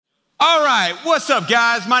right, what's up,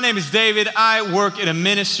 guys? My name is David. I work at a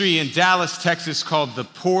ministry in Dallas, Texas called The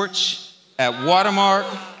Porch at Watermark.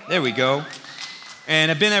 There we go. And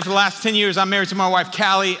I've been there for the last 10 years. I'm married to my wife,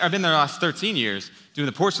 Callie. I've been there the last 13 years, doing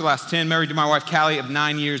The Porch the last 10. Married to my wife, Callie, of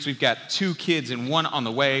 9 years. We've got 2 kids and 1 on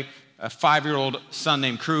the way, a 5-year-old son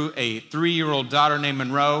named Crew, a 3-year-old daughter named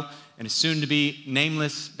Monroe, and a soon-to-be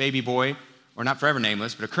nameless baby boy, or not forever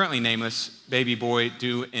nameless, but a currently nameless baby boy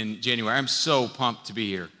due in January. I'm so pumped to be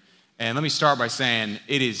here. And let me start by saying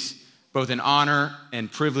it is both an honor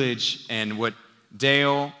and privilege, and what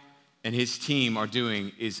Dale and his team are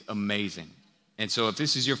doing is amazing. And so if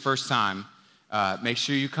this is your first time, make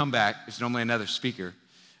sure you come back. There's normally another speaker,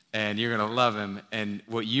 and you're going to love him. And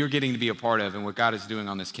what you're getting to be a part of and what God is doing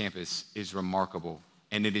on this campus is remarkable,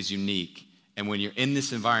 and it is unique. And when you're in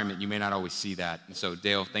this environment, you may not always see that. And so,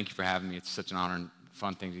 Dale, thank you for having me. It's such an honor and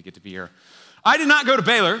fun thing to get to be here. I did not go to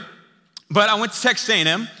Baylor, but I went to Texas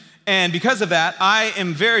A&M. And because of that, I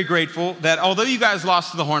am very grateful that although you guys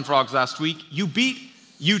lost to the Horned Frogs last week, you beat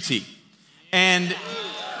UT and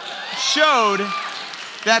showed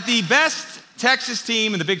that the best Texas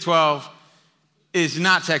team in the Big 12 is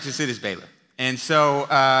not Texas, it is Baylor. And so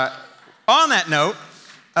on that note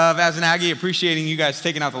of, as an Aggie, appreciating you guys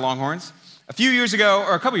taking out the Longhorns, a few years ago,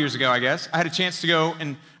 or a couple years ago, I guess, I had a chance to go,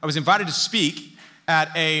 and I was invited to speak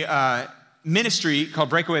at a ministry called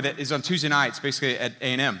Breakaway that is on Tuesday nights, basically at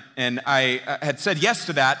A&M. And I had said yes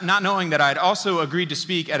to that, not knowing that I'd also agreed to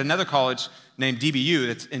speak at another college named DBU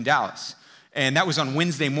that's in Dallas. And that was on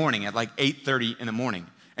Wednesday morning at like 8:30 in the morning.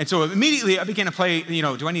 And so immediately I began to play,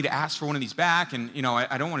 do I need to ask for one of these back? And,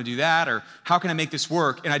 I don't want to do that, or how can I make this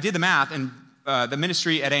work? And I did the math, and the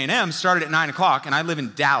ministry at A&M started at 9 o'clock, and I live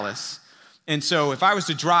in Dallas. And so if I was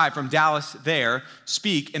to drive from Dallas there,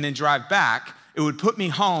 speak, and then drive back, it would put me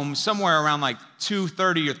home somewhere around like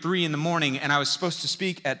 2:30 or 3 in the morning, and I was supposed to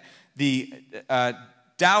speak at the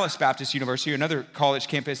Dallas Baptist University, another college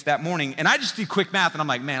campus, that morning. And I just did quick math, and I'm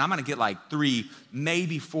like, man, I'm going to get like 3,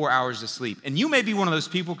 maybe 4 hours of sleep. And you may be one of those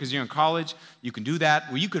people, because you're in college, you can do that,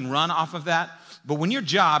 where you can run off of that. But when your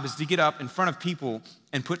job is to get up in front of people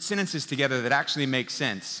and put sentences together that actually make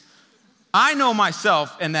sense, I know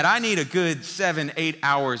myself, and that I need a good 7, 8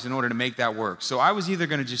 hours in order to make that work. So I was either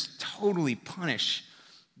going to just totally punish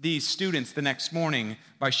these students the next morning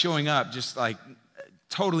by showing up just like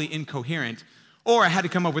totally incoherent, or I had to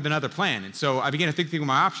come up with another plan. And so I began to think through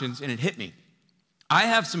my options, and it hit me. I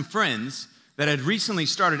have some friends that had recently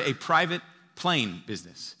started a private plane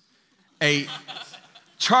business, a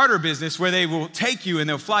charter business where they will take you and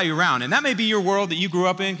they'll fly you around. And that may be your world that you grew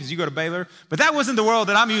up in because you go to Baylor, but that wasn't the world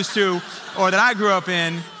that I'm used to or that I grew up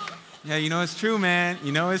in. Yeah, it's true, man.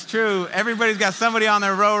 It's true. Everybody's got somebody on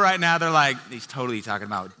their row right now. They're like, he's totally talking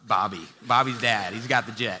about Bobby's dad. He's got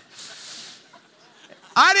the jet.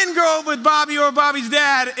 I didn't grow up with Bobby or Bobby's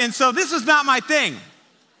dad, and so this was not my thing.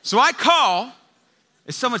 So I call.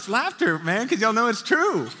 There's so much laughter, man, because y'all know it's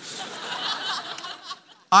true.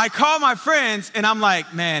 I call my friends, and I'm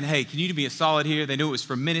like, man, hey, can you do me a solid here? They knew it was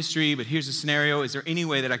for ministry, but here's the scenario. Is there any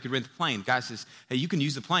way that I could rent the plane? The guy says, hey, you can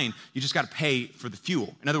use the plane. You just got to pay for the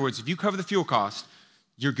fuel. In other words, if you cover the fuel cost,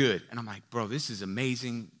 you're good. And I'm like, bro, this is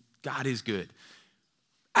amazing. God is good.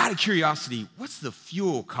 Out of curiosity, what's the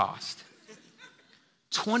fuel cost?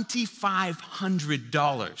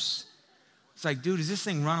 $2,500. It's like, dude, does this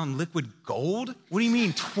thing run on liquid gold? What do you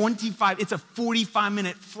mean 25? It's a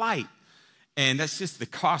 45-minute flight. And that's just the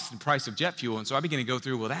cost and price of jet fuel. And so I began to go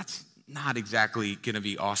through, well, that's not exactly going to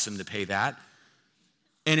be awesome to pay that.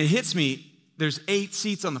 And it hits me, there's 8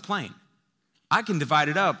 seats on the plane. I can divide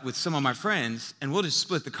it up with some of my friends, and we'll just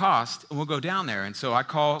split the cost, and we'll go down there. And so I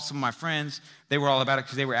call some of my friends. They were all about it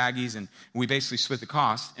because they were Aggies, and we basically split the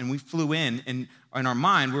cost. And we flew in, and in our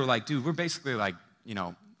mind, we were like, dude, we're basically like,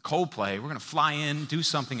 Coldplay. We're going to fly in, do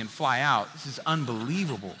something, and fly out. This is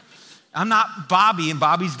unbelievable. I'm not Bobby and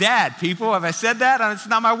Bobby's dad, people. Have I said that? It's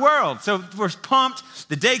not my world. So we're pumped.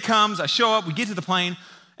 The day comes. I show up. We get to the plane,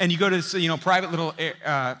 and you go to this,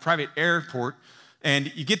 private airport,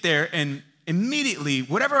 and you get there, and immediately,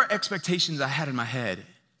 whatever expectations I had in my head,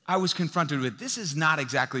 I was confronted with, this is not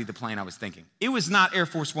exactly the plane I was thinking. It was not Air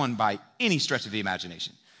Force One by any stretch of the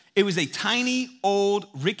imagination. It was a tiny, old,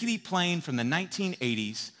 rickety plane from the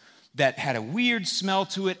 1980s that had a weird smell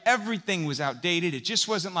to it. Everything was outdated. It just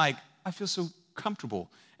wasn't like, I feel so comfortable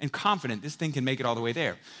and confident this thing can make it all the way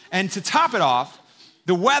there. And to top it off,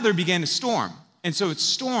 the weather began to storm. And so it's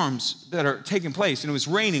storms that are taking place, and it was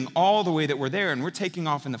raining all the way that we're there, and we're taking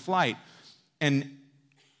off in the flight. And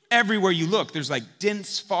everywhere you look, there's like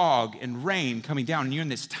dense fog and rain coming down, and you're in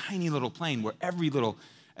this tiny little plane where every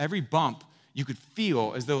bump you could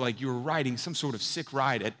feel as though like you were riding some sort of sick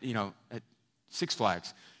ride at Six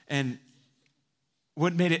Flags. And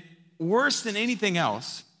what made it worse than anything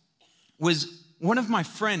else was one of my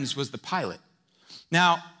friends was the pilot.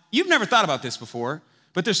 Now, you've never thought about this before,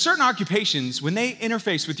 but there's certain occupations, when they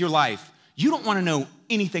interface with your life, you don't want to know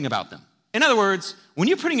anything about them. In other words, when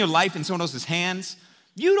you're putting your life in someone else's hands,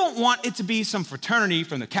 you don't want it to be some fraternity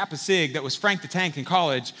from the Kappa Sig that was Frank the Tank in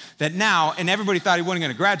college that now, and everybody thought he wasn't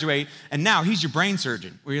going to graduate, and now he's your brain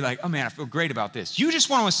surgeon, where you're like, oh man, I feel great about this. You just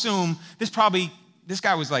want to assume this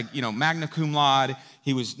guy was like, magna cum laude,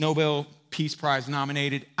 he was Nobel Peace Prize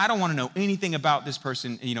nominated. I don't want to know anything about this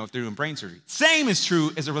person, if they're doing brain surgery. Same is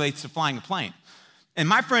true as it relates to flying a plane. And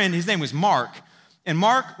my friend, his name was Mark, and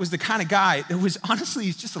Mark was the kind of guy that was, honestly,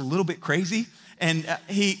 he's just a little bit crazy. And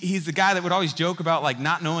he's the guy that would always joke about like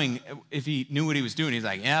not knowing if he knew what he was doing. He's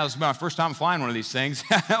like, yeah, it was my first time flying one of these things.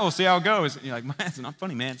 We'll see how it goes. And you're like, man, it's not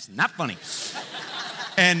funny, man. It's not funny.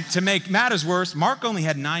 And to make matters worse, Mark only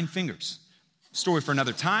had 9 fingers. Story for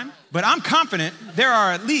another time. But I'm confident there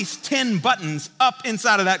are at least 10 buttons up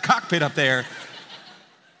inside of that cockpit up there.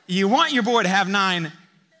 You want your boy to have 9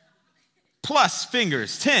 plus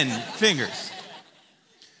fingers, 10 fingers.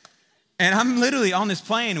 And I'm literally on this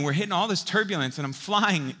plane and we're hitting all this turbulence and I'm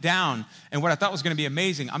flying down. And what I thought was going to be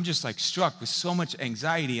amazing, I'm just like struck with so much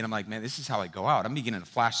anxiety. And I'm like, man, this is how I go out. I'm beginning to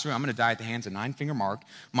flash through. I'm going to die at the hands of 9-finger Mark.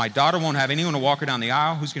 My daughter won't have anyone to walk her down the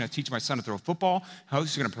aisle. Who's going to teach my son to throw a football?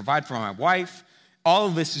 Who's going to provide for my wife? All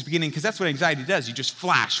of this is beginning, because that's what anxiety does. You just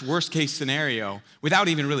flash worst case scenario without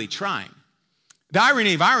even really trying. The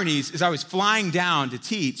irony of ironies is I was flying down to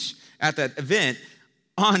teach at that event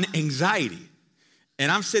on anxiety.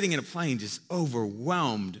 And I'm sitting in a plane just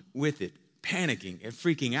overwhelmed with it, panicking and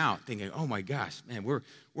freaking out, thinking, oh my gosh, man, we're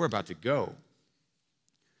about to go.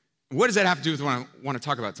 What does that have to do with what I want to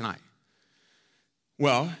talk about tonight?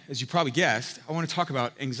 Well, as you probably guessed, I want to talk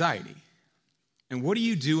about anxiety. And what do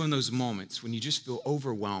you do in those moments when you just feel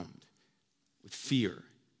overwhelmed with fear,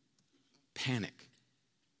 panic,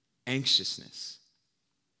 anxiousness?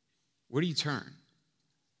 Where do you turn?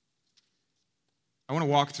 I want to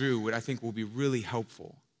walk through what I think will be really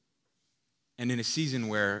helpful. And in a season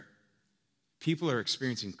where people are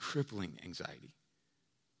experiencing crippling anxiety.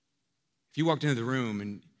 If you walked into the room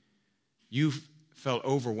and you felt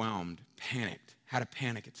overwhelmed, panicked, had a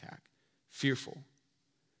panic attack, fearful,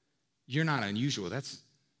 you're not unusual. That's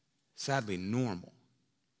sadly normal.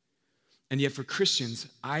 And yet for Christians,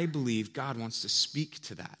 I believe God wants to speak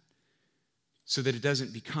to that so that it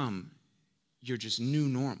doesn't become your just new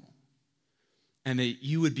normal. And that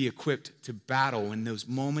you would be equipped to battle when those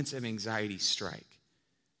moments of anxiety strike.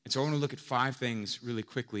 And so I want to look at 5 things really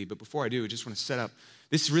quickly. But before I do, I just want to set up,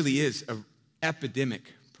 this really is an epidemic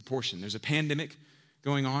proportion. There's a pandemic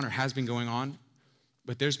going on or has been going on.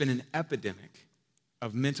 But there's been an epidemic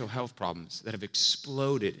of mental health problems that have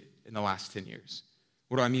exploded in the last 10 years.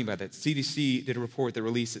 What do I mean by that? CDC did a report that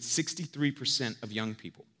released that 63% of young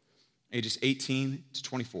people, ages 18 to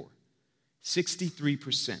 24,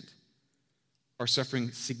 63% are suffering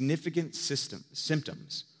significant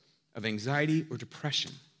symptoms of anxiety or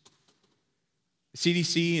depression. The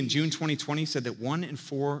CDC in June 2020 said that 1 in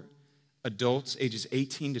 4 adults ages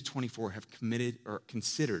 18 to 24 have committed or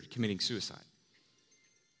considered committing suicide.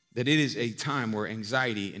 That it is a time where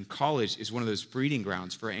anxiety in college is one of those breeding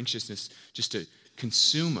grounds for anxiousness just to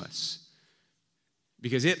consume us.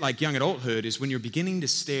 Because it, like young adulthood, is when you're beginning to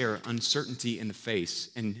stare uncertainty in the face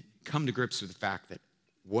and come to grips with the fact that,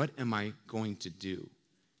 what am I going to do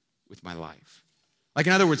with my life? Like,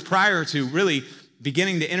 in other words, prior to really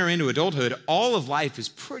beginning to enter into adulthood, all of life is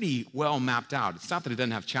pretty well mapped out. It's not that it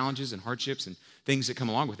doesn't have challenges and hardships and things that come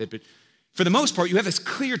along with it, but for the most part, you have this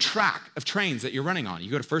clear track of trains that you're running on.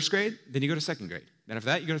 You go to first grade, then you go to second grade. Then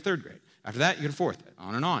after that, you go to third grade. After that, you go to fourth,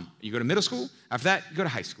 on and on. You go to middle school. After that, you go to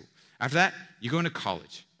high school. After that, you go into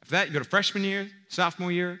college. After that, you go to freshman year,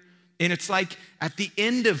 sophomore year. And it's like at the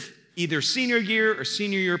end of either senior year or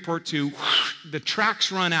senior year report 2, the tracks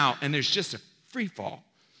run out and there's just a free fall.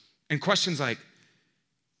 And questions like,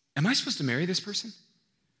 am I supposed to marry this person?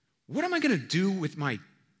 What am I going to do with my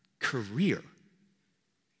career?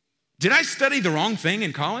 Did I study the wrong thing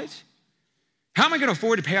in college? How am I going to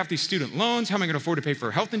afford to pay off these student loans? How am I going to afford to pay for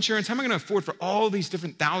health insurance? How am I going to afford for all these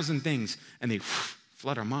different 1,000 things? And they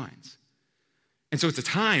flood our minds. And so it's a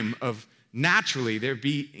time of naturally there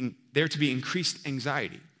to be increased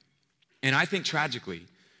anxiety. And I think tragically,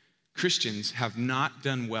 Christians have not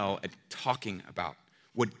done well at talking about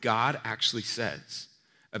what God actually says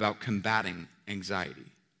about combating anxiety.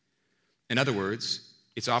 In other words,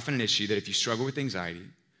 it's often an issue that if you struggle with anxiety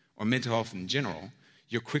or mental health in general,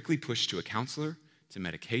 you're quickly pushed to a counselor, to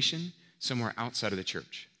medication, somewhere outside of the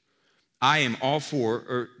church. I am all for,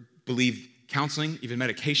 or believe counseling, even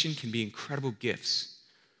medication can be incredible gifts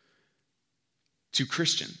to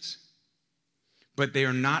Christians, but they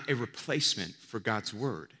are not a replacement for God's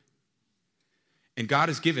word. And God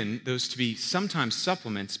has given those to be sometimes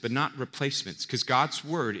supplements, but not replacements, because God's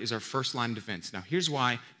word is our first line of defense. Now, here's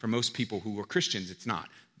why for most people who are Christians, it's not.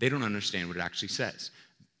 They don't understand what it actually says.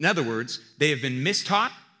 In other words, they have been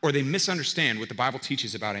mistaught or they misunderstand what the Bible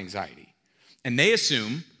teaches about anxiety. And they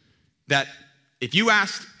assume that if you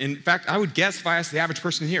asked, in fact, I would guess if I asked the average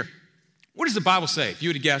person here, what does the Bible say? If you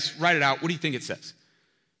were to guess, write it out, what do you think it says?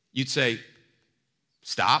 You'd say,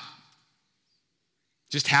 stop.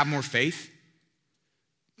 Just have more faith.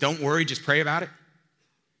 Don't worry, just pray about it.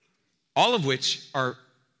 All of which are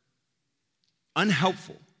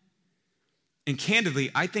unhelpful. And candidly,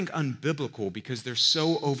 I think unbiblical because they're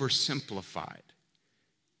so oversimplified.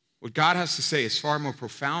 What God has to say is far more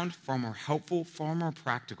profound, far more helpful, far more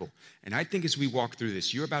practical. And I think as we walk through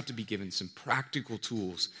this, you're about to be given some practical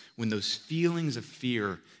tools when those feelings of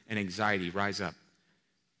fear and anxiety rise up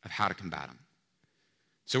of how to combat them.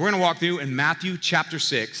 So we're going to walk through in Matthew chapter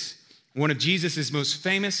 6, one of Jesus' most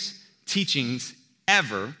famous teachings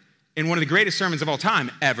ever, in one of the greatest sermons of all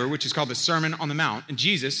time ever, which is called the Sermon on the Mount. And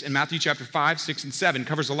Jesus, in Matthew chapter 5, 6, and 7,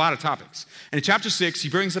 covers a lot of topics. And in chapter 6, he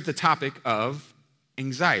brings up the topic of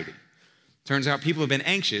anxiety. Turns out people have been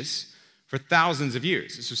anxious for thousands of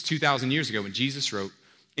years. This was 2,000 years ago when Jesus wrote.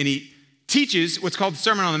 And he teaches what's called the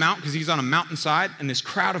Sermon on the Mount because he's on a mountainside and this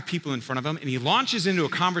crowd of people in front of him. And he launches into a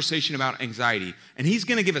conversation about anxiety. And he's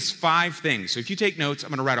going to give us 5 things. So if you take notes, I'm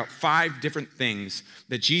going to write out 5 different things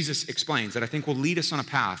that Jesus explains that I think will lead us on a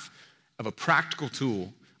path of a practical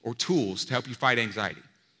tool or tools to help you fight anxiety.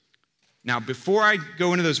 Now, before I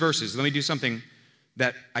go into those verses, let me do something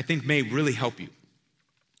that I think may really help you.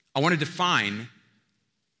 I want to define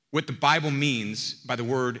what the Bible means by the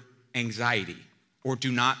word anxiety or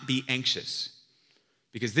do not be anxious,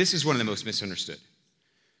 because this is one of the most misunderstood.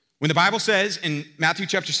 When the Bible says in Matthew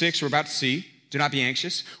chapter 6, we're about to see, do not be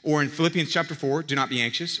anxious, or in Philippians chapter 4, do not be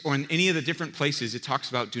anxious, or in any of the different places it talks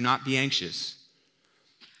about do not be anxious,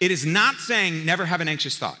 it is not saying never have an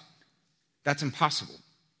anxious thought. That's impossible.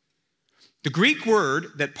 The Greek word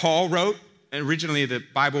that Paul wrote, originally the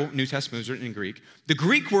Bible, New Testament was written in Greek, the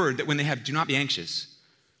Greek word that when they have do not be anxious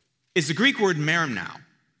is the Greek word merimnao.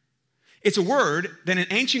 It's a word that in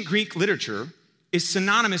ancient Greek literature is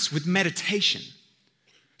synonymous with meditation.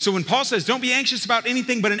 So when Paul says, don't be anxious about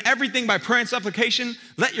anything, but in everything by prayer and supplication,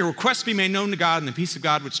 let your requests be made known to God, and the peace of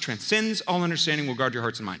God, which transcends all understanding, will guard your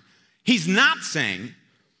hearts and mind. He's not saying,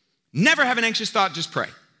 never have an anxious thought, just pray.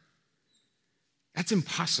 That's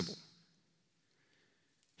impossible.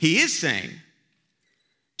 He is saying,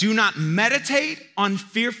 do not meditate on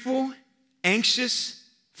fearful, anxious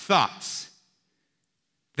thoughts.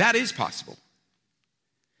 That is possible.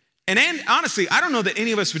 And honestly, I don't know that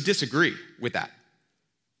any of us would disagree with that.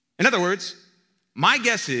 In other words, my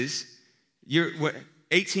guess is you're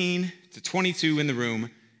 18 to 22 in the room,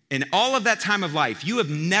 and all of that time of life, you have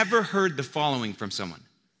never heard the following from someone.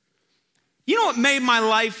 You know what made my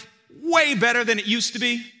life way better than it used to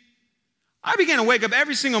be? I began to wake up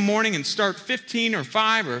every single morning and start 15 or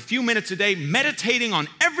 5 or a few minutes a day meditating on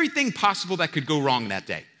everything possible that could go wrong that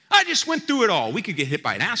day. I just went through it all. We could get hit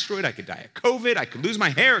by an asteroid. I could die of COVID. I could lose my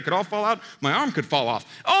hair. It could all fall out. My arm could fall off.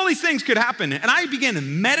 All these things could happen. And I began to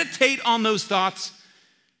meditate on those thoughts,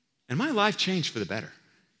 and my life changed for the better.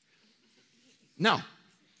 No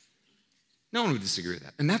one would disagree with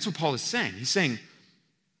that. And that's what Paul is saying.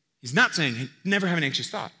 He's not saying, hey, never have an anxious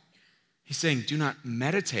thought. He's saying, do not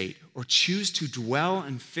meditate or choose to dwell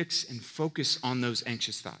and fix and focus on those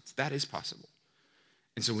anxious thoughts. That is possible.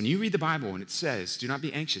 And so when you read the Bible and it says, do not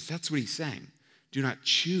be anxious, that's what he's saying. Do not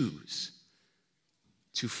choose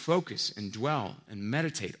to focus and dwell and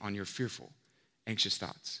meditate on your fearful, anxious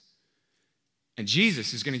thoughts. And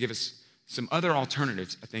Jesus is going to give us some other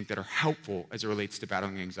alternatives, I think, that are helpful as it relates to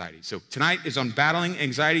battling anxiety. So tonight is on battling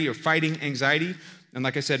anxiety or fighting anxiety. And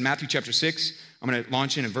like I said, Matthew chapter 6, I'm going to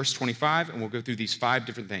launch in verse 25, and we'll go through these 5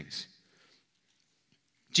 different things.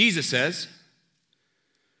 Jesus says,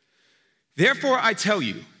 therefore I tell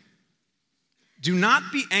you, do not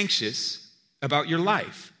be anxious about your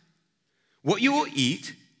life, what you will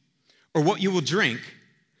eat or what you will drink,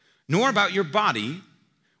 nor about your body,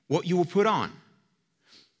 what you will put on.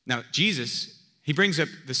 Now, Jesus, he brings up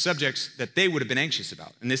the subjects that they would have been anxious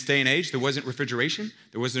about. In this day and age, there wasn't refrigeration,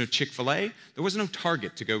 there wasn't a Chick-fil-A, there wasn't no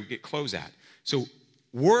Target to go get clothes at. So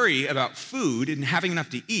worry about food and having enough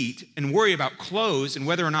to eat and worry about clothes and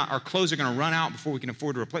whether or not our clothes are going to run out before we can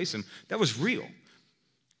afford to replace them, that was real.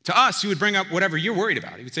 To us, he would bring up whatever you're worried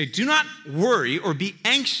about. He would say, do not worry or be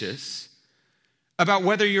anxious about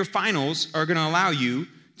whether your finals are going to allow you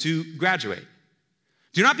to graduate.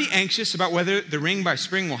 Do not be anxious about whether the ring by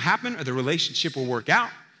spring will happen or the relationship will work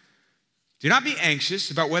out. Do not be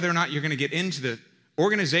anxious about whether or not you're going to get into the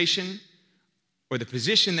organization or the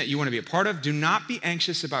position that you want to be a part of. Do not be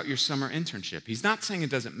anxious about your summer internship. He's not saying it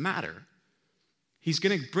doesn't matter. He's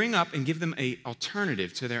going to bring up and give them an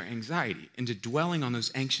alternative to their anxiety and to dwelling on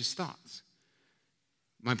those anxious thoughts.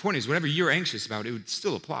 My point is, whatever you're anxious about, it would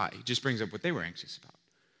still apply. He just brings up what they were anxious about.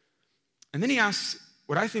 And then he asks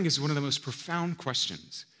what I think is one of the most profound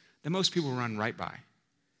questions that most people run right by.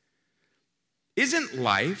 Isn't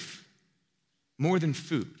life more than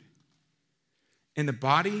food? And the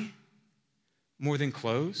body more than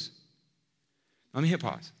clothes? Let me hit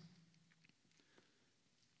pause.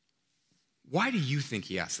 Why do you think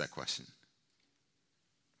he asked that question?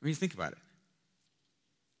 What do you think about it?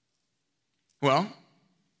 Well,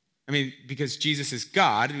 because Jesus is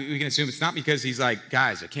God, we can assume it's not because he's like,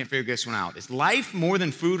 guys, I can't figure this one out. Is life more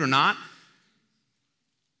than food or not?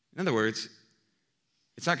 In other words,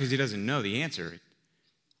 it's not because he doesn't know the answer.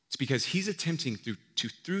 It's because he's attempting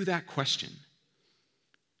through that question,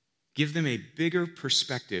 give them a bigger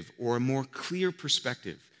perspective or a more clear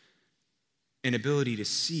perspective, an ability to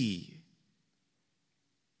see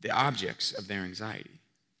the objects of their anxiety.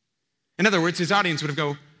 In other words, his audience would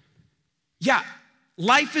go, yeah,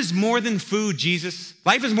 life is more than food, Jesus.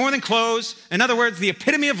 Life is more than clothes. In other words, the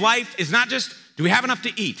epitome of life is not just, do we have enough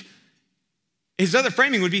to eat? His other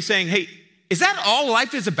framing would be saying, hey, is that all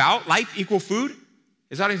life is about? Life equal food?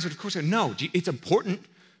 His audience would, of course, say, no, it's important.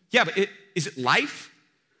 Yeah, but is it life?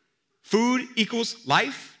 Food equals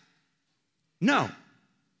life? No.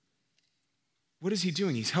 What is he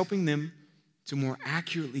doing? He's helping them to more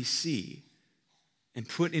accurately see and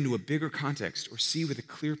put into a bigger context or see with a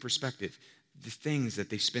clear perspective the things that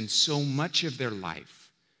they spend so much of their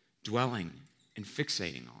life dwelling and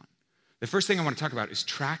fixating on. The first thing I want to talk about is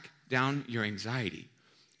track down your anxiety.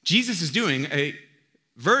 Jesus is doing a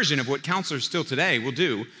version of what counselors still today will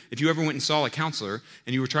do. If you ever went and saw a counselor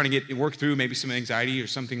and you were trying to work through maybe some anxiety or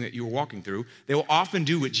something that you were walking through, they will often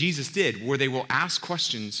do what Jesus did, where they will ask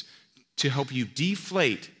questions to help you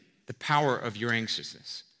deflate the power of your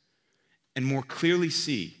anxiousness and more clearly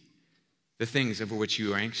see the things over which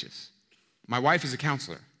you are anxious. My wife is a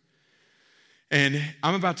counselor, and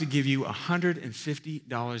I'm about to give you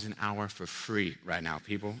 $150 an hour for free right now,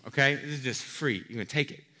 people, okay? This is just free. You can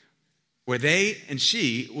take it. Where they and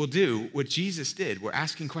she will do what Jesus did. We're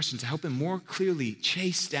asking questions to help them more clearly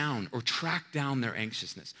chase down or track down their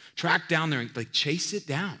anxiousness. Chase it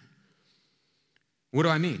down. What do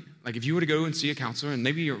I mean? Like if you were to go and see a counselor and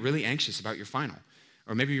maybe you're really anxious about your final,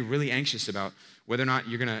 or maybe you're really anxious about whether or not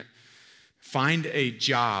you're going to find a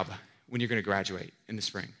job when you're going to graduate in the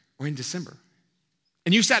spring or in December.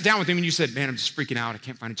 And you sat down with him and you said, man, I'm just freaking out. I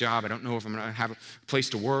can't find a job. I don't know if I'm going to have a place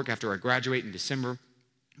to work after I graduate in December,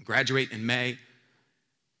 graduate in May.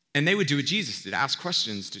 And they would do what Jesus did, ask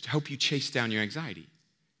questions to help you chase down your anxiety.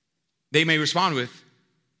 They may respond with,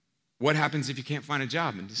 what happens if you can't find a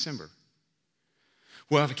job in December?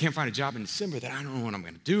 Well, if I can't find a job in December, then I don't know what I'm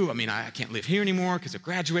going to do. I can't live here anymore because I've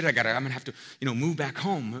graduated. I'm going to have to, move back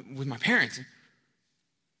home with my parents.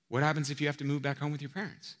 What happens if you have to move back home with your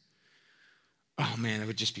parents? Oh man, that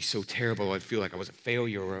would just be so terrible. I'd feel like I was a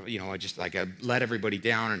failure, or I let everybody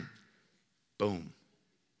down, and boom.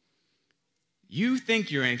 You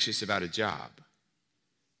think you're anxious about a job.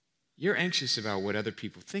 You're anxious about what other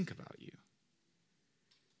people think about you.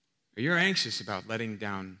 Or you're anxious about letting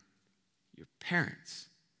down your parents.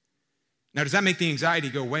 Now, does that make the anxiety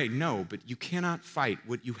go away? No, but you cannot fight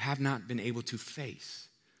what you have not been able to face.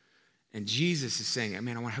 And Jesus is saying,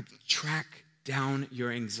 man, I want to help you track down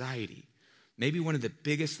your anxiety. Maybe one of the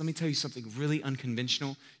biggest, let me tell you something really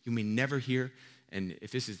unconventional you may never hear, and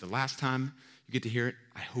if this is the last time you get to hear it,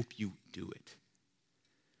 I hope you do it.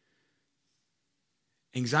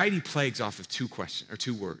 Anxiety plagues off of two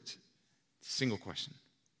words, single question.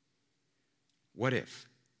 What if?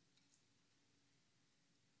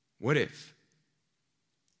 What if?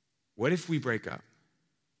 What if we break up?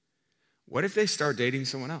 What if they start dating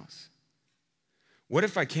someone else? What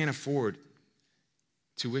if I can't afford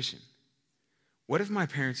tuition? What if my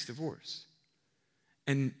parents divorce?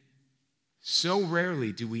 And so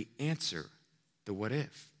rarely do we answer the what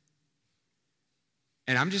if.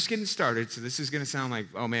 And I'm just getting started, so this is going to sound like,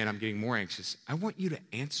 oh man, I'm getting more anxious. I want you to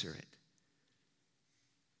answer it.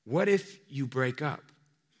 What if you break up?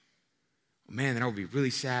 Man, that would be really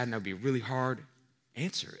sad and that would be really hard.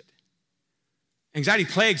 Answer it. Anxiety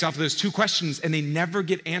plagues off of those two questions and they never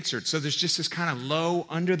get answered. So there's just this kind of low,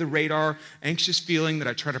 under the radar, anxious feeling that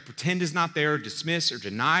I try to pretend is not there, dismiss or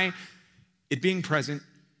deny. it being present,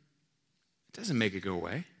 it doesn't make it go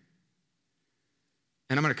away.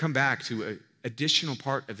 And I'm going to come back to an additional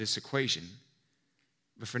part of this equation.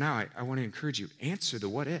 But for now, I want to encourage you, answer the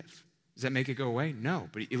what if. Does that make it go away? No,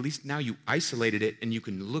 but at least now you isolated it and you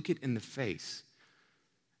can look it in the face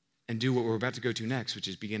and do what we're about to go to next, which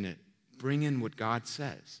is begin to bring in what God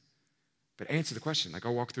says. But answer the question, like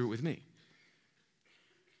I'll walk through it with me.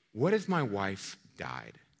 What if my wife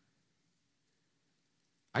died?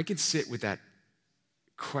 I could sit with that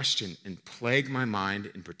question and plague my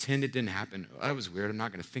mind and pretend it didn't happen. Oh, that was weird. I'm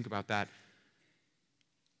not going to think about that.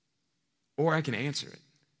 Or I can answer it.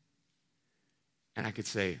 And I could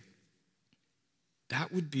say,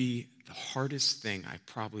 that would be the hardest thing I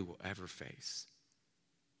probably will ever face.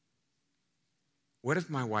 What if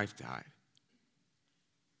my wife died?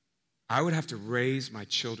 I would have to raise my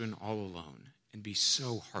children all alone and be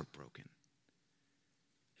so heartbroken.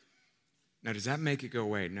 Now, does that make it go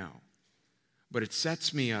away? No. But it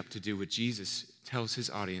sets me up to do what Jesus tells his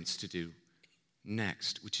audience to do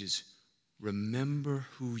next, which is remember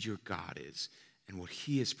who your God is and what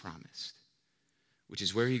he has promised, which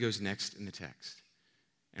is where he goes next in the text.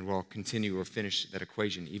 And we'll continue or finish that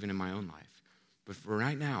equation even in my own life. But for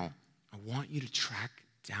right now, I want you to track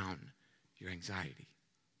down your anxiety.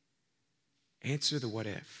 Answer the what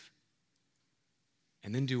if.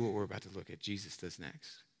 And then do what we're about to look at. Jesus does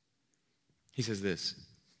next. He says this.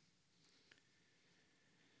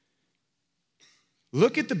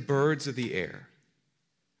 Look at the birds of the air.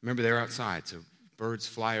 Remember, they're outside, so birds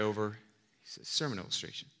fly over. He says, sermon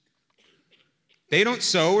illustration. They don't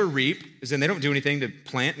sow or reap, as in they don't do anything to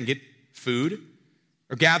plant and get food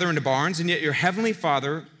or gather into barns, and yet your heavenly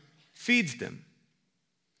Father feeds them.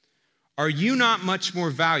 Are you not much more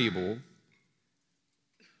valuable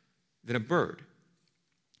than a bird?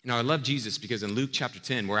 Now, I love Jesus because in Luke chapter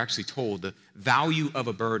 10, we're actually told the value of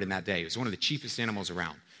a bird in that day. It was one of the cheapest animals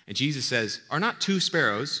around. And Jesus says, are not 2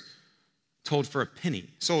 sparrows sold for a penny?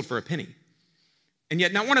 And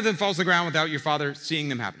yet not one of them falls to the ground without your Father seeing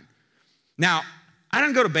them happen. Now, I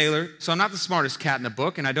didn't go to Baylor, so I'm not the smartest cat in the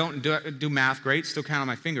book, and I don't do math great, still count on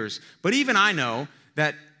my fingers. But even I know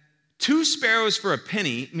that 2 sparrows for a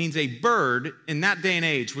penny means a bird in that day and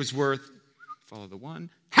age was worth, follow the one,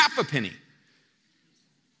 half a penny.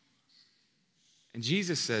 And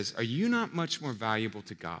Jesus says, are you not much more valuable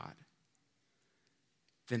to God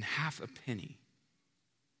than half a penny?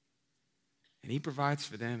 And he provides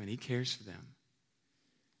for them and he cares for them.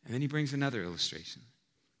 And then he brings another illustration.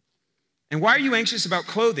 And why are you anxious about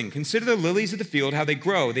clothing? Consider the lilies of the field, how they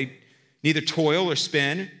grow. They neither toil or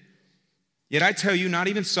spin. Yet I tell you, not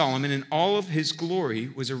even Solomon in all of his glory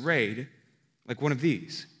was arrayed like one of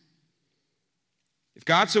these. If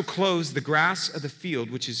God so clothes the grass of the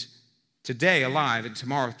field, which is today alive and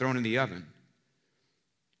tomorrow thrown in the oven,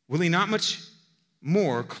 will he not much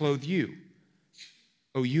more clothe you,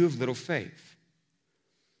 O you of little faith?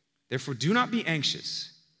 Therefore do not be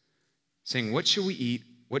anxious, saying, what shall we eat?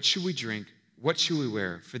 What should we drink? What should we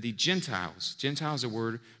wear? For the Gentiles is a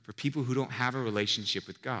word for people who don't have a relationship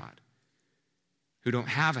with God, who don't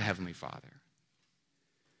have a heavenly Father.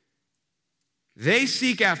 They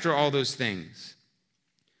seek after all those things,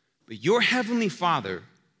 but your heavenly Father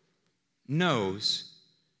knows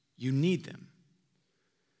you need them.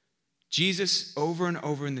 Jesus, over and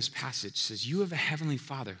over in this passage, says, you have a heavenly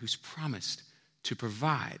Father who's promised to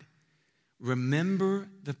provide. Remember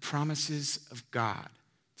the promises of God.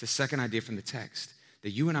 It's the second idea from the text,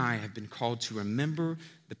 that you and I have been called to remember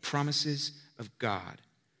the promises of God.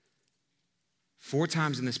 4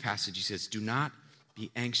 times in this passage, he says, do not be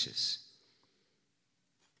anxious.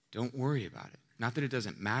 Don't worry about it. Not that it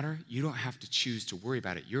doesn't matter. You don't have to choose to worry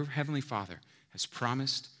about it. Your heavenly Father has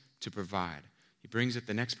promised to provide. He brings up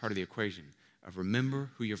the next part of the equation of remember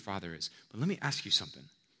who your Father is. But let me ask you something.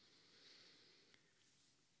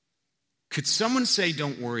 Could someone say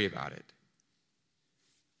don't worry about it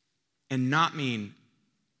and not mean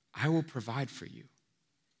I will provide for you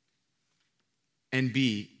and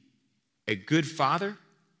be a good father,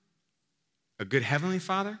 a good heavenly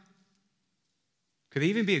Father? Could they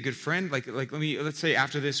even be a good friend? Let's say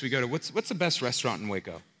after this we go to, what's the best restaurant in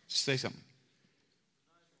Waco? Just say something.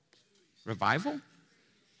 Revival?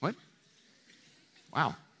 What?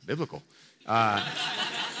 Wow, biblical.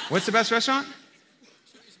 What's the best restaurant?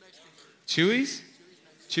 Chuy's?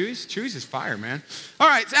 Chuy's is fire, man. All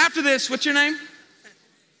right, so after this, what's your name?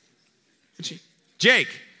 Jake.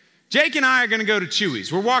 Jake and I are going to go to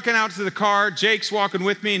Chuy's. We're walking out to the car. Jake's walking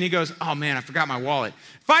with me, and he goes, oh, man, I forgot my wallet.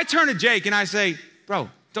 If I turn to Jake and I say, bro,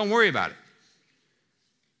 don't worry about it.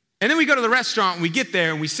 And then we go to the restaurant, and we get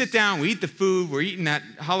there, and we sit down, we eat the food. We're eating that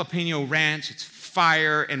jalapeno ranch. It's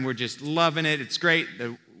fire, and we're just loving it. It's great.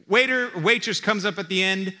 The waitress comes up at the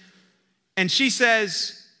end, and she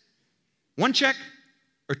says, 1 check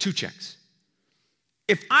or 2 checks?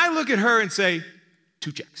 If I look at her and say,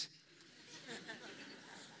 2 checks,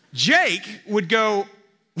 Jake would go,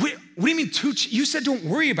 what do you mean 2 checks? You said don't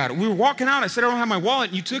worry about it. We were walking out. I said I don't have my wallet.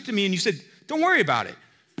 And you took to me and you said, don't worry about it.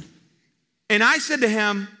 And I said to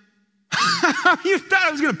him, you thought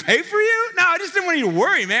I was going to pay for you? No, I just didn't want you to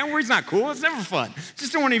worry, man. Worry's not cool. It's never fun.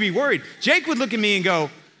 Just don't want you to be worried. Jake would look at me and go,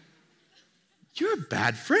 you're a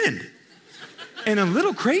bad friend and a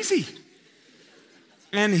little crazy.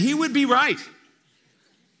 And he would be right.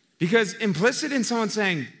 Because implicit in someone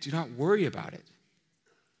saying, do not worry about it,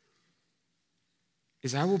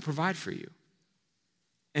 is I will provide for you.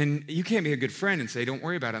 And you can't be a good friend and say, don't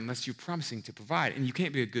worry about it unless you're promising to provide. And you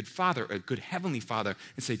can't be a good father, a good heavenly father,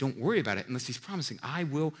 and say, don't worry about it unless he's promising, I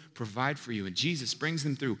will provide for you. And Jesus brings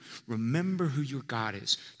them through. Remember who your God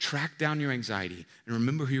is. Track down your anxiety and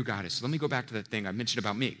remember who your God is. So let me go back to that thing I mentioned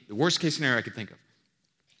about me. The worst case scenario I could think of.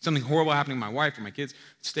 Something horrible happening to my wife or my kids.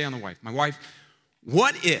 Stay on the wife. My wife,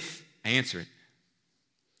 what if, I answer it,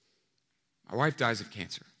 my wife dies of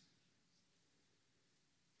cancer?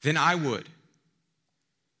 Then I would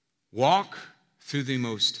walk through the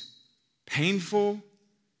most painful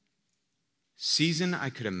season I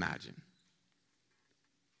could imagine.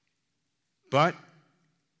 But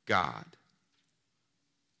God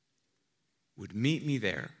would meet me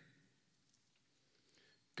there.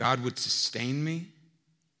 God would sustain me.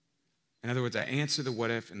 In other words, I answer the what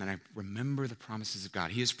if, and then I remember the promises of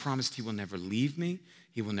God. He has promised he will never leave me.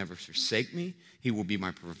 He will never forsake me. He will be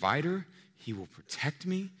my provider. He will protect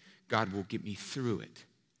me. God will get me through it.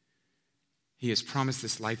 He has promised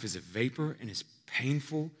this life is a vapor, and as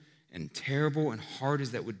painful and terrible and hard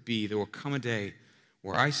as that would be, there will come a day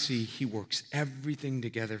where I see he works everything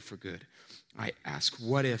together for good. I ask,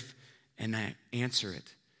 what if, and I answer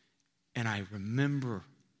it, and I remember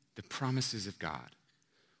the promises of God.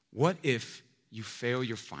 What if you fail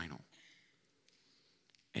your final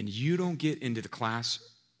and you don't get into the class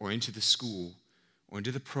or into the school or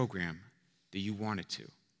into the program that you wanted to?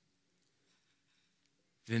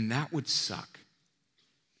 Then that would suck.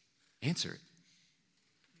 Answer it.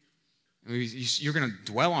 I mean, you're going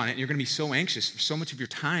to dwell on it, and you're going to be so anxious for so much of your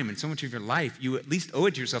time and so much of your life. You at least owe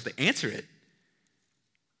it to yourself to answer it.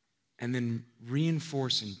 And then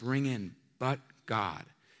reinforce and bring in, but God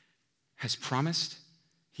has promised.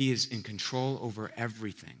 He is in control over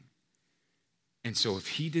everything. And so if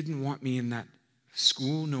he didn't want me in that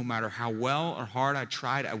school, no matter how well or hard I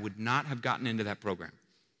tried, I would not have gotten into that program.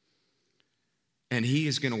 And he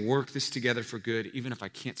is going to work this together for good, even if I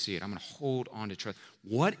can't see it. I'm going to hold on to trust.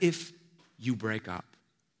 What if you break up?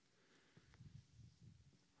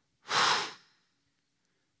 That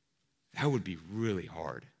would be really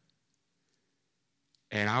hard.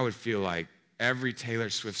 And I would feel like every Taylor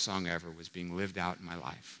Swift song ever was being lived out in my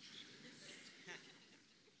life.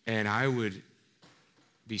 And I would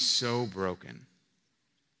be so broken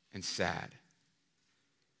and sad.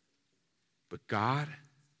 But God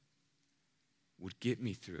would get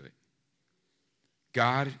me through it.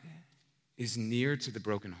 God is near to the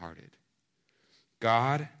brokenhearted.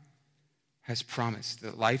 God has promised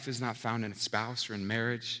that life is not found in a spouse or in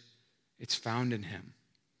marriage. It's found in him.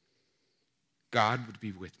 God would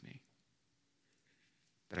be with me.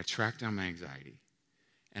 That I track down my anxiety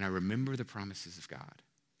and I remember the promises of God.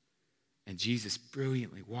 And Jesus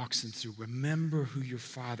brilliantly walks them through. Remember who your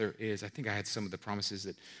Father is. I think I had some of the promises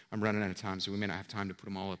that I'm running out of time, so we may not have time to put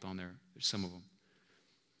them all up on there. There's some of them.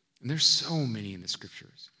 And there's so many in the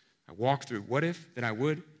scriptures. I walk through what if, then I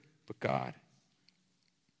would, but God.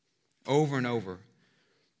 Over and over,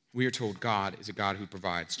 we are told God is a God who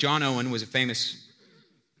provides. John Owen was a famous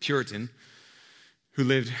Puritan who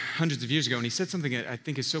lived hundreds of years ago, and he said something that I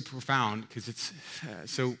think is so profound because it's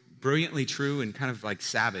so brilliantly true and kind of like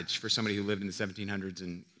savage for somebody who lived in the 1700s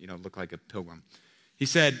and, looked like a pilgrim. He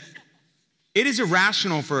said, it is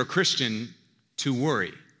irrational for a Christian to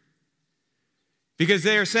worry because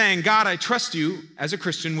they are saying, God, I trust you as a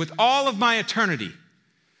Christian with all of my eternity,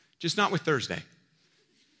 just not with Thursday.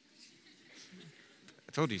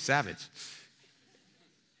 I told you, savage.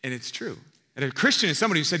 And it's true. And a Christian is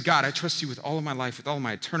somebody who said, God, I trust you with all of my life, with all of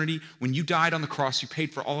my eternity. When you died on the cross, you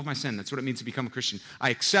paid for all of my sin. That's what it means to become a Christian. I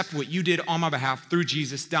accept what you did on my behalf through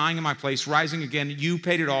Jesus, dying in my place, rising again. You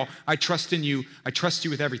paid it all. I trust in you. I trust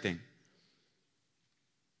you with everything.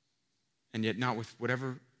 And yet not with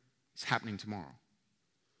whatever is happening tomorrow.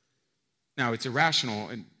 Now, it's irrational,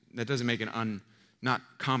 and that doesn't make it not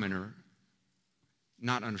common or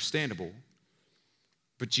not understandable.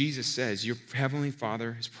 But Jesus says, your heavenly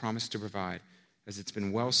Father has promised to provide. as it's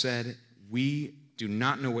been well said, we do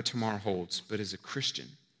not know what tomorrow holds, but as a Christian,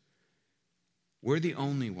 we're the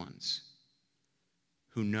only ones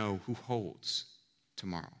who know who holds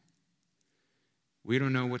tomorrow. We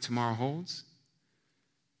don't know what tomorrow holds,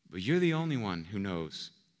 but you're the only one who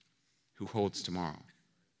knows who holds tomorrow.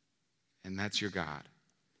 And that's your God,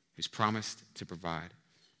 who's promised to provide.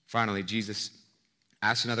 Finally, Jesus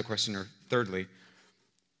asks another question, or thirdly,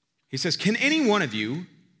 he says, can any one of you,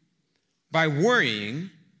 by worrying,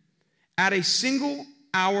 add a single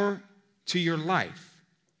hour to your life?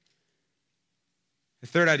 The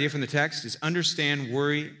third idea from the text is understand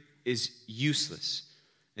worry is useless.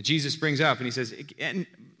 And Jesus brings up and he says, and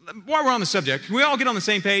while we're on the subject, can we all get on the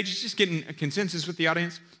same page? Just getting a consensus with the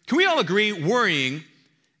audience. Can we all agree worrying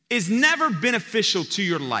is never beneficial to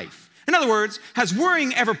your life? In other words, has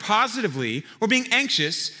worrying ever positively, or being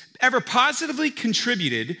anxious, ever positively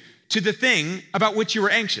contributed to the thing about which you were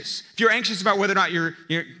anxious? If you're anxious about whether or not you're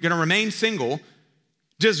going to remain single,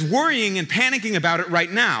 does worrying and panicking about it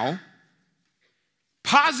right now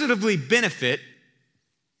positively benefit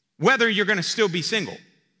whether you're going to still be single?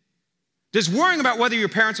 Does worrying about whether your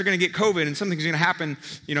parents are going to get COVID and something's going to happen,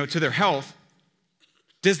 to their health,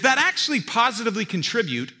 does that actually positively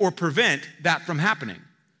contribute or prevent that from happening?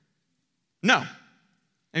 No.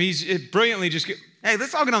 I mean, he's brilliantly hey,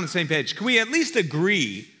 let's all get on the same page. Can we at least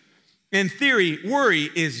agree, in theory, worry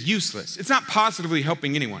is useless. It's not positively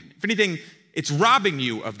helping anyone. If anything, it's robbing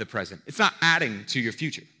you of the present. It's not adding to your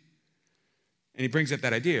future. And he brings up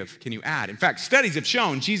that idea of, can you add? In fact, studies have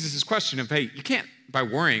shown Jesus' question of, hey, you can't, by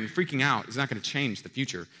worrying, freaking out, is not going to change the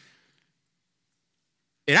future.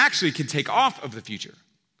 It actually can take off of the future.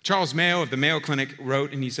 Charles Mayo of the Mayo Clinic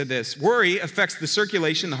wrote, and he said this, worry affects the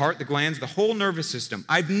circulation, the heart, the glands, the whole nervous system.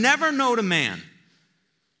 I've never known a man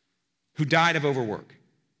who died of overwork.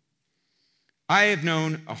 I have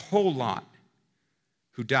known a whole lot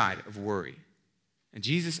who died of worry. And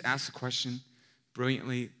Jesus asked the question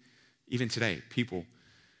brilliantly. Even today, people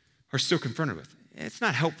are still confronted with it. It's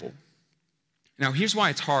not helpful. Now, here's why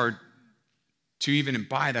it's hard to even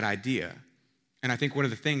imbibe that idea. And I think one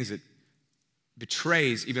of the things that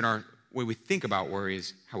betrays even our way we think about worry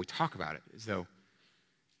is how we talk about it. As though,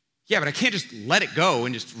 yeah, but I can't just let it go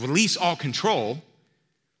and just release all control.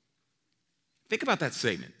 Think about that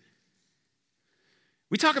statement.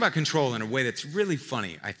 We talk about control in a way that's really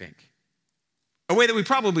funny, I think. A way that we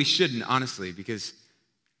probably shouldn't, honestly, because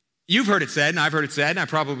you've heard it said, and I've heard it said, and I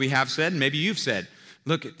probably have said, and maybe you've said,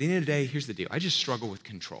 look, at the end of the day, here's the deal. I just struggle with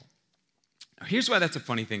control. Now, here's why that's a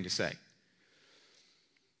funny thing to say.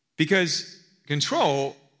 Because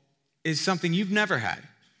control is something you've never had.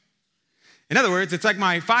 In other words, it's like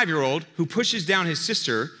my 5-year-old who pushes down his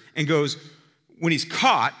sister and goes, when he's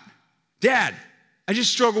caught, Dad, I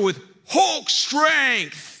just struggle with Hulk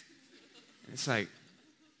strength. It's like,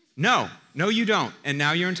 no, you don't. And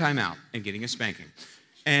now you're in timeout and getting a spanking.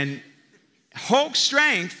 And Hulk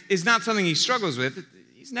strength is not something he struggles with.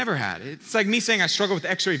 He's never had it. It's like me saying I struggle with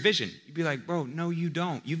X-ray vision. You'd be like, bro, no, you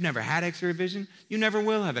don't. You've never had X-ray vision. You never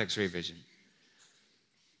will have X-ray vision.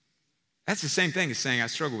 That's the same thing as saying I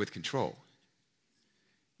struggle with control.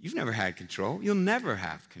 You've never had control. You'll never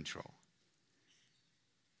have control.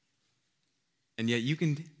 And yet you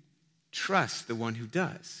can trust the one who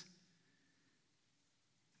does.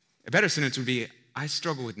 A better sentence would be, I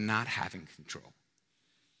struggle with not having control.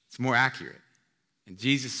 It's more accurate. And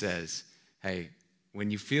Jesus says, hey,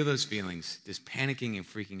 when you feel those feelings, does panicking and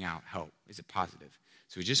freaking out help? Is it positive?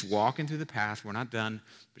 So we just walk into the path. We're not done,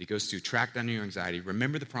 but he goes to track down your anxiety.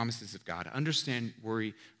 Remember the promises of God. Understand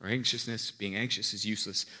worry or anxiousness. Being anxious is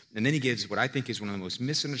useless. And then he gives what I think is one of the most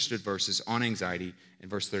misunderstood verses on anxiety in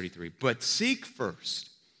verse 33. But seek first.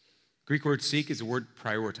 Greek word seek is the word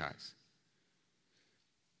prioritize.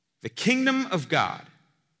 The kingdom of God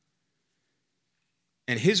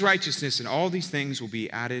and his righteousness, and all these things will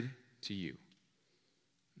be added to you.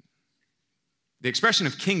 The expression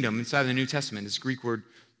of kingdom inside of the New Testament is the Greek word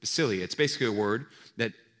basileia. It's basically a word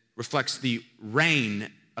that reflects the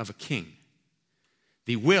reign of a king.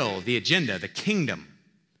 The will, the agenda, the kingdom,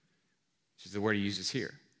 which is the word he uses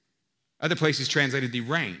here. Other places translated the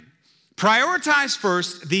reign. Prioritize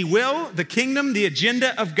first the will, the kingdom, the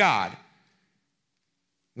agenda of God.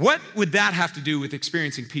 What would that have to do with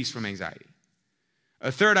experiencing peace from anxiety?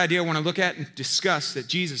 A third idea I want to look at and discuss that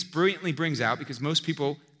Jesus brilliantly brings out, because most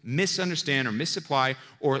people misunderstand or misapply,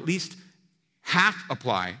 or at least half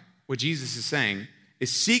apply what Jesus is saying,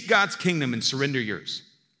 is seek God's kingdom and surrender yours.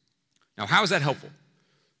 Now, how is that helpful?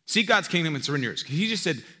 Seek God's kingdom and surrender yours. Because he just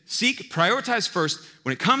said, seek, prioritize first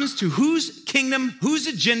when it comes to whose kingdom, whose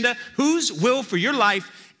agenda, whose will for your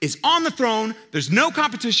life. is on the throne. There's no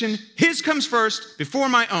competition. His comes first before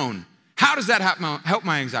my own. How does that help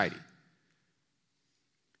my anxiety?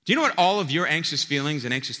 Do you know what all of your anxious feelings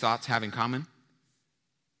and anxious thoughts have in common?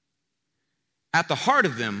 At the heart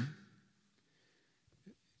of them,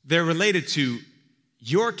 they're related to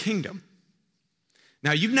your kingdom.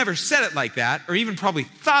 Now, you've never said it like that or even probably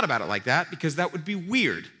thought about it like that because that would be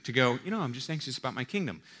weird to go, I'm just anxious about my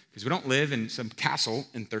kingdom because we don't live in some castle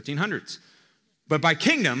in 1300s. But by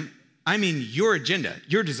kingdom, I mean your agenda,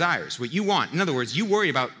 your desires, what you want. In other words, you worry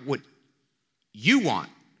about what you want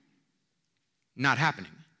not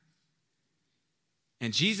happening.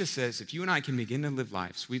 And Jesus says, if you and I can begin to live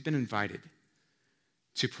lives, we've been invited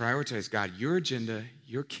to prioritize God. Your agenda,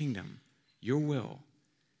 your kingdom, your will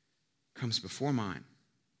comes before mine.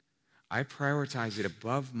 I prioritize it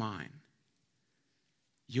above mine.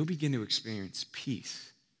 You'll begin to experience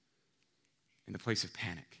peace in the place of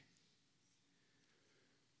panic.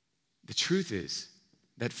 The truth is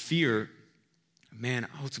that fear,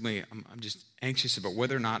 ultimately, I'm just anxious about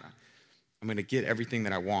whether or not I'm going to get everything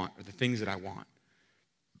that I want or the things that I want,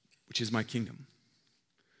 which is my kingdom.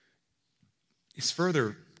 It's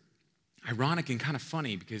further ironic and kind of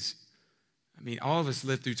funny because, all of us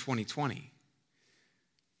lived through 2020.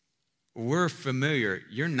 We're familiar.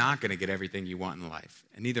 You're not going to get everything you want in life,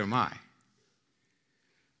 and neither am I.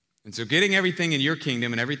 And so getting everything in your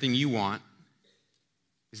kingdom and everything you want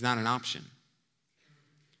is not an option.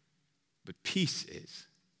 But peace is.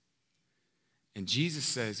 And Jesus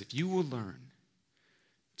says, if you will learn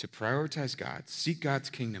to prioritize God, seek God's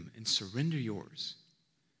kingdom, and surrender yours,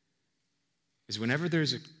 is whenever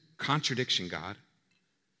there's a contradiction, God,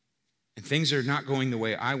 and things are not going the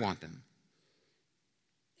way I want them,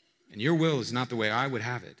 and your will is not the way I would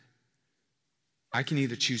have it, I can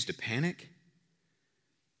either choose to panic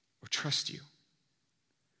or trust you.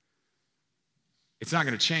 It's not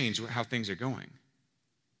going to change how things are going,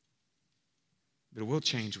 but it will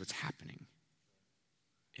change what's happening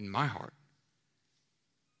in my heart.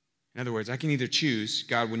 In other words, I can either choose,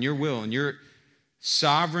 God, when your will and your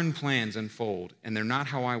sovereign plans unfold and they're not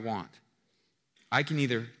how I want, I can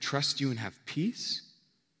either trust you and have peace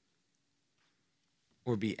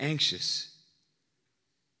or be anxious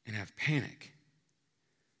and have panic.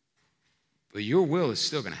 But your will is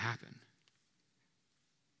still going to happen.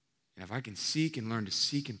 And if I can seek and learn to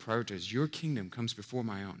seek and prioritize, your kingdom comes before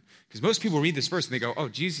my own. Because most people read this verse and they go,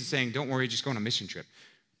 Jesus is saying, don't worry, just go on a mission trip.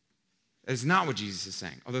 That's not what Jesus is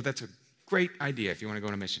saying, although that's a great idea if you want to go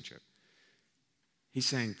on a mission trip. He's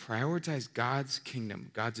saying prioritize God's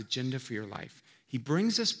kingdom, God's agenda for your life. He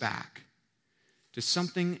brings us back to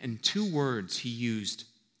something in 2 words he used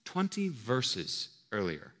 20 verses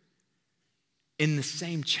earlier in the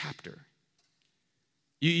same chapter.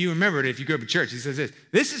 You remember it if you grew up in church. He says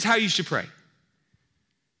this is how you should pray.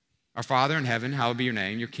 Our Father in heaven, hallowed be your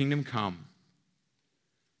name. Your kingdom come.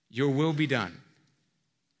 Your will be done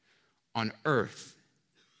on earth.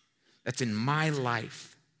 That's in my life.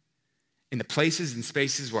 In the places and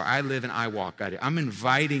spaces where I live and I walk. God, I'm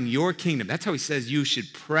inviting your kingdom. That's how he says you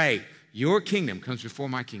should pray. Your kingdom comes before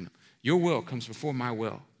my kingdom. Your will comes before my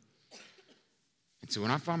will. And so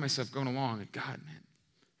when I find myself going along, and God,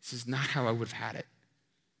 this is not how I would have had it.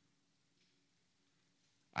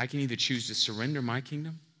 I can either choose to surrender my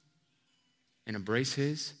kingdom and embrace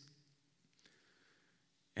his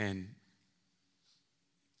and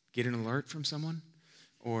get an alert from someone,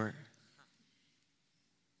 or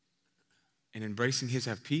in embracing his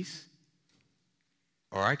have peace,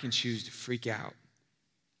 or I can choose to freak out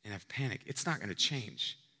and have panic. It's not going to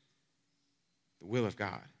change the will of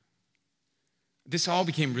God. This all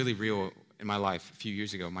became really real in my life a few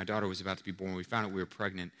years ago. My daughter was about to be born. We found out we were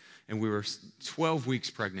pregnant, and we were 12 weeks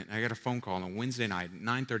pregnant. And I got a phone call on a Wednesday night,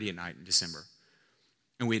 9:30 at night in December.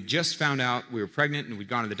 And we had just found out we were pregnant, and we'd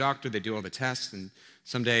gone to the doctor. They do all the tests, and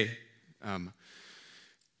someday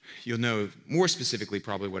you'll know more specifically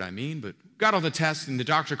probably what I mean, but got all the tests, and the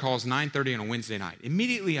doctor calls 9:30 on a Wednesday night.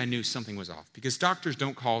 Immediately I knew something was off, because doctors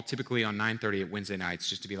don't call typically on 9:30 at Wednesday nights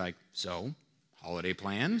just to be like, so, holiday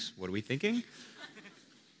plans? What are we thinking?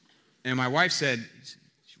 And my wife said,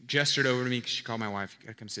 she gestured over to me, because she called my wife, you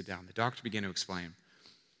gotta come sit down. The doctor began to explain,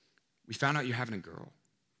 we found out you're having a girl.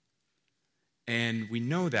 And we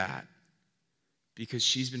know that because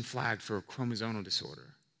she's been flagged for a chromosomal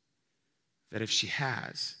disorder, that if she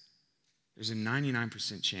has, there's a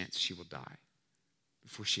 99% chance she will die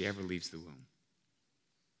before she ever leaves the womb.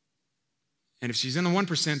 And if she's in the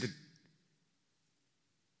 1% that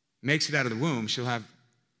makes it out of the womb, she'll have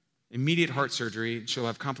immediate heart surgery, and she'll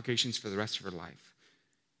have complications for the rest of her life.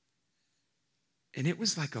 And it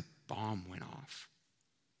was like a bomb went off.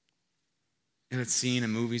 And it's seen in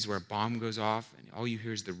movies where a bomb goes off and all you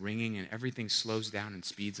hear is the ringing and everything slows down and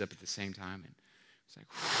speeds up at the same time. And it's like,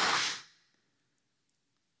 whew.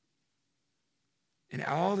 And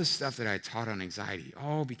all the stuff that I taught on anxiety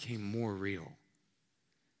all became more real.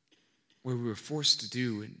 Where we were forced to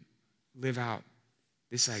do and live out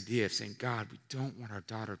this idea of saying, God, we don't want our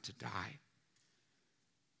daughter to die.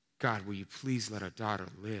 God, will you please let our daughter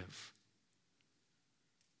live?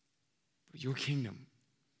 But your kingdom,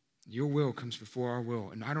 your will comes before our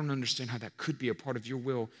will. And I don't understand how that could be a part of your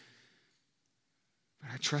will,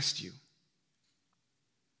 but I trust you.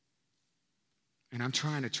 And I'm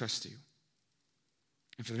trying to trust you.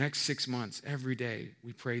 And for the next 6 months, every day,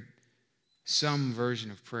 we prayed some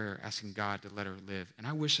version of prayer asking God to let her live. And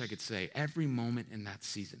I wish I could say every moment in that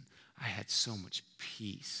season, I had so much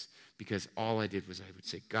peace because all I did was I would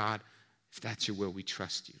say, God, if that's your will, we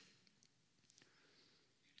trust you.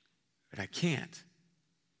 But I can't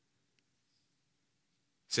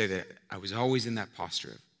say that I was always in that posture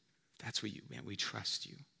of, that's what you, man, we trust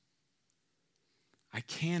you. I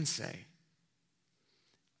can say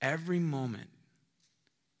every moment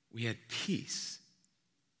we had peace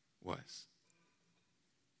was,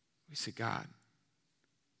 we said, God,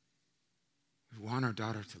 we want our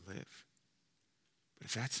daughter to live. But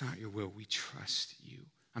if that's not your will, we trust you.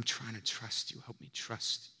 I'm trying to trust you. Help me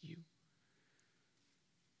trust you.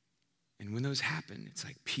 And when those happen, it's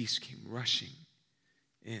like peace came rushing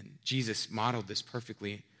in. Jesus modeled this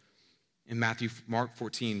perfectly in Mark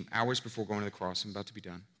 14, hours before going to the cross. I'm about to be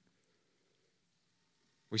done.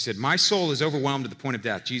 Where he said, my soul is overwhelmed to the point of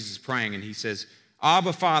death. Jesus is praying, and he says,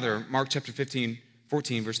 Abba, Father, Mark chapter 14,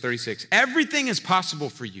 verse 36, everything is possible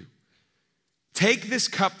for you. Take this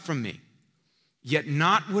cup from me, yet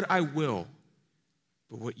not what I will,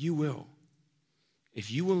 but what you will. If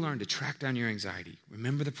you will learn to track down your anxiety,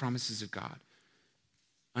 remember the promises of God,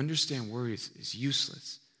 understand worry is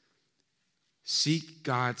useless, seek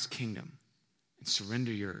God's kingdom and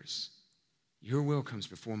surrender yours. Your will comes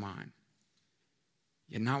before mine.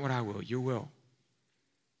 Yet not what I will, your will.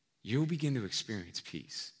 You'll begin to experience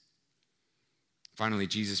peace. Finally,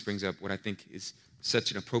 Jesus brings up what I think is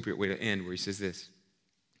such an appropriate way to end, where he says this.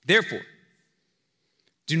 Therefore,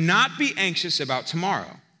 do not be anxious about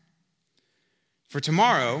tomorrow, for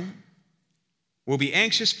tomorrow will be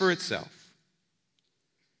anxious for itself.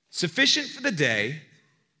 Sufficient for the day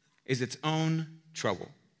is its own trouble.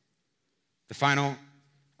 The final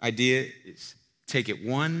idea is take it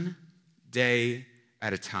one day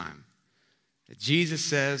at a time. Jesus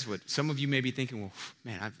says what some of you may be thinking, well,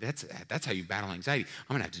 man, that's how you battle anxiety.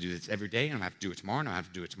 I'm going to have to do this every day, and I'm going to have to do it tomorrow, and I'm going to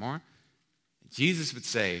have to do it tomorrow. Jesus would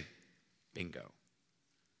say, bingo.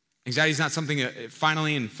 Anxiety is not something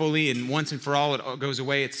finally and fully and once and for all it goes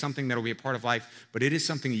away. It's something that will be a part of life, but it is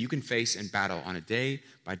something that you can face and battle on a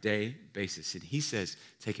day-by-day basis. And he says,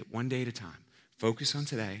 take it one day at a time. Focus on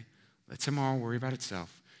today. Let tomorrow worry about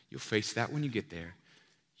itself. You'll face that when you get there.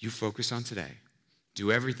 You focus on today. Do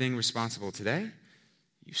everything responsible today.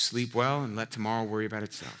 You sleep well and let tomorrow worry about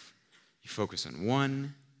itself. You focus on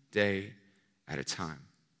one day at a time.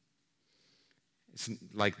 It's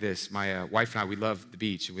like this. My wife and I, we love the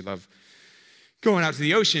beach and we love going out to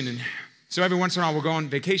the ocean. And so every once in a while we'll go on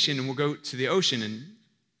vacation and we'll go to the ocean. And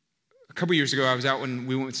a couple years ago I was out when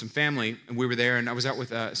we went with some family and we were there, and I was out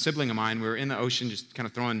with a sibling of mine. We were in the ocean just kind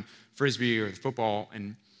of throwing frisbee or the football.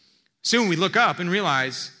 And soon we look up and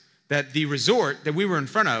realize that the resort that we were in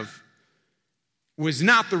front of was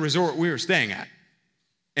not the resort we were staying at.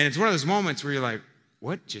 And it's one of those moments where you're like,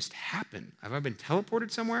 what just happened? Have I been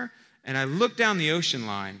teleported somewhere? And I look down the ocean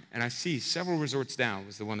line, and I see several resorts down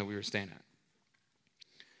was the one that we were staying at.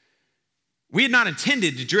 We had not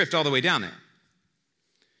intended to drift all the way down there.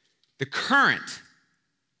 The current,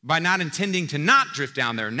 by not intending to not drift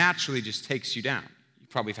down there, naturally just takes you down. You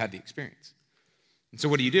probably have had the experience. And so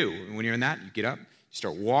what do? When you're in that, you get up, you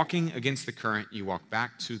start walking against the current, you walk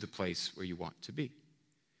back to the place where you want to be.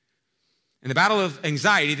 In the battle of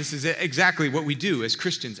anxiety, this is exactly what we do as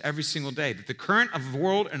Christians every single day. That the current of the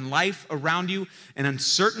world and life around you and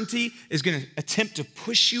uncertainty is going to attempt to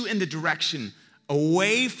push you in the direction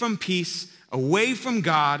away from peace, away from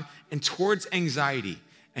God, and towards anxiety.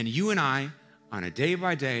 And you and I, on a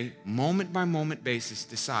day-by-day, moment-by-moment basis,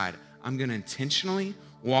 decide, I'm going to intentionally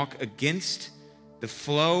walk against the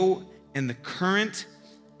flow and the current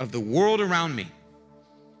of the world around me.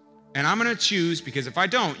 And I'm going to choose, because if I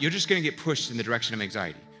don't, you're just going to get pushed in the direction of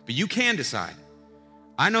anxiety. But you can decide,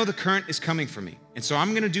 I know the current is coming for me. And so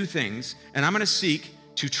I'm going to do things, and I'm going to seek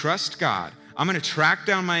to trust God. I'm going to track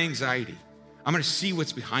down my anxiety. I'm going to see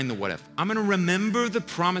what's behind the what if. I'm going to remember the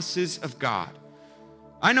promises of God.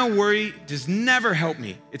 I know worry does never help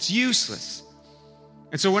me. It's useless.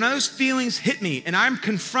 And so when those feelings hit me and I'm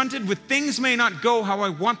confronted with things may not go how I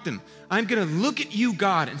want them, I'm gonna look at you,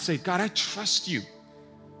 God, and say, God, I trust you.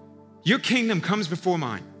 Your kingdom comes before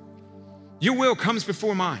mine. Your will comes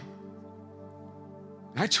before mine.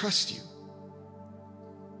 And I trust you.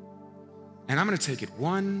 And I'm gonna take it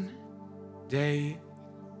one day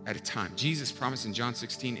at a time. Jesus promised in John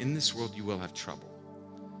 16, in this world you will have trouble.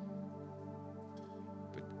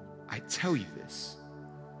 But I tell you this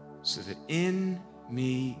so that in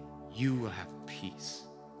me you will have peace.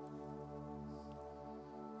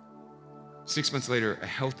 6 months later, a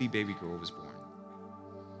healthy baby girl was born.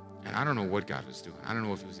 And I don't know what God was doing. I don't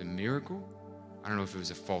know if it was a miracle. I don't know if it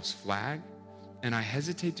was a false flag. And I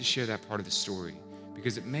hesitate to share that part of the story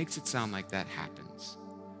because it makes it sound like that happens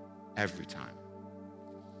every time.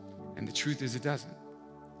 And the truth is it doesn't.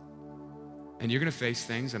 And you're gonna face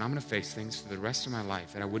things, and I'm gonna face things for the rest of my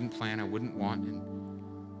life that I wouldn't plan, I wouldn't want, and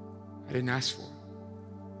I didn't ask for.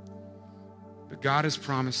 But God has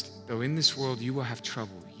promised, though in this world you will have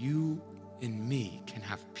trouble, you in me can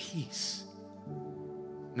have peace,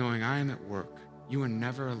 knowing I am at work. You are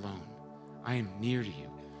never alone. I am near to you.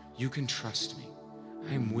 You can trust me.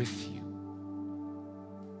 I am with you.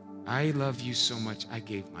 I love you so much, I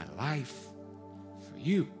gave my life for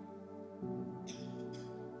you.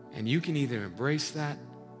 And you can either embrace that,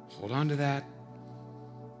 hold on to that,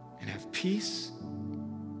 and have peace,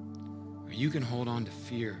 or you can hold on to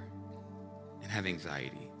fear and have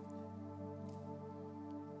anxiety.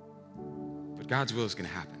 But God's will is going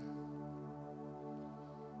to happen.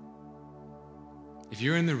 If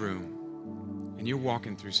you're in the room and you're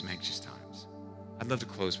walking through some anxious times, I'd love to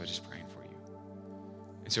close by just praying for you.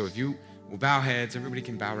 And so if you will bow heads, everybody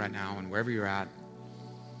can bow right now, and wherever you're at,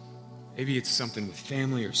 maybe it's something with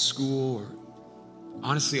family or school, or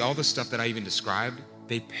honestly, all the stuff that I even described,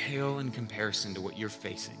 they pale in comparison to what you're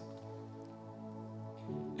facing.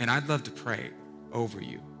 And I'd love to pray over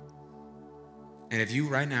you. And if you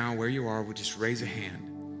right now, where you are, would just raise a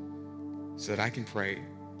hand so that I can pray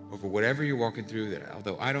over whatever you're walking through, that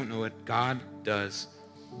although I don't know it, God does.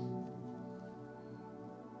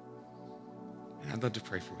 And I'd love to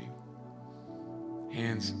pray for you.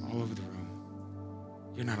 Hands all over the room.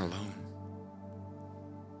 You're not alone.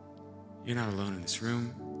 You're not alone in this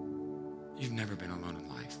room. You've never been alone in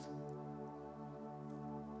life.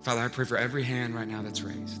 Father, I pray for every hand right now that's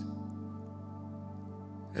raised,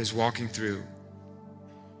 that is walking through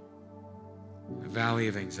a valley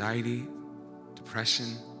of anxiety,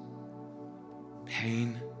 depression,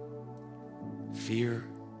 pain, fear,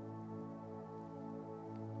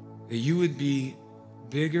 that you would be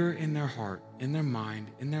bigger in their heart, in their mind,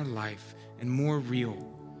 in their life, and more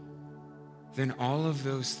real than all of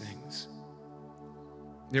those things.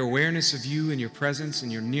 Their awareness of you and your presence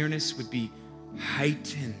and your nearness would be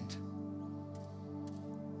heightened,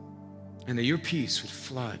 and that your peace would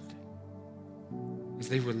flood as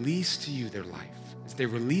they release to you their life, as they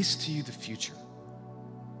release to you the future.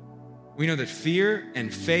 We know that fear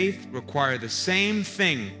and faith require the same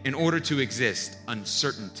thing in order to exist: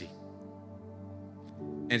 uncertainty.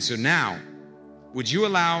 And so now, would you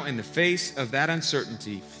allow, in the face of that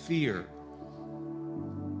uncertainty, fear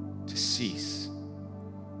to cease,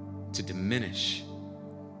 to diminish,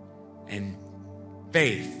 and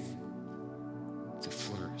faith to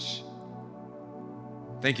flourish?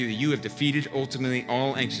 Thank you that you have defeated ultimately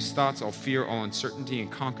all anxious thoughts, all fear, all uncertainty, and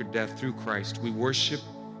conquered death through Christ. We worship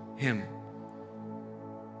him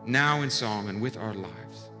now in song and with our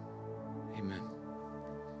lives.